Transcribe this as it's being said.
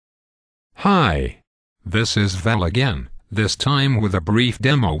Hi, this is Val again, this time with a brief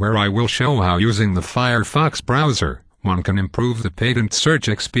demo where I will show how using the Firefox browser, one can improve the patent search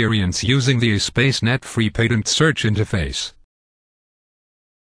experience using the Espacenet free patent search interface.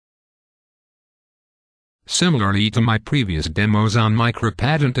 Similarly to my previous demos on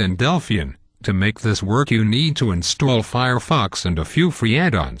MicroPatent and Delphian, to make this work you need to install Firefox and a few free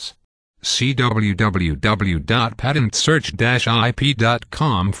add-ons. See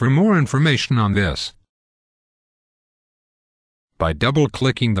www.patentsearch-ip.com for more information on this. By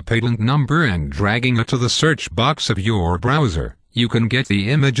double-clicking the patent number and dragging it to the search box of your browser, you can get the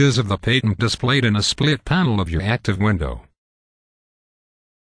images of the patent displayed in a split panel of your active window.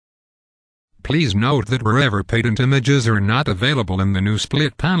 Please note that wherever patent images are not available in the new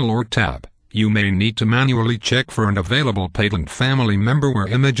split panel or tab, you may need to manually check for an available patent family member where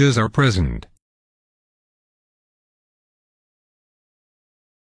images are present.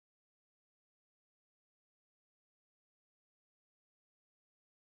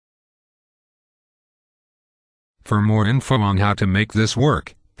 For more info on how to make this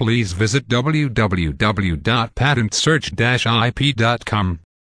work, please visit www.patentsearch-ip.com.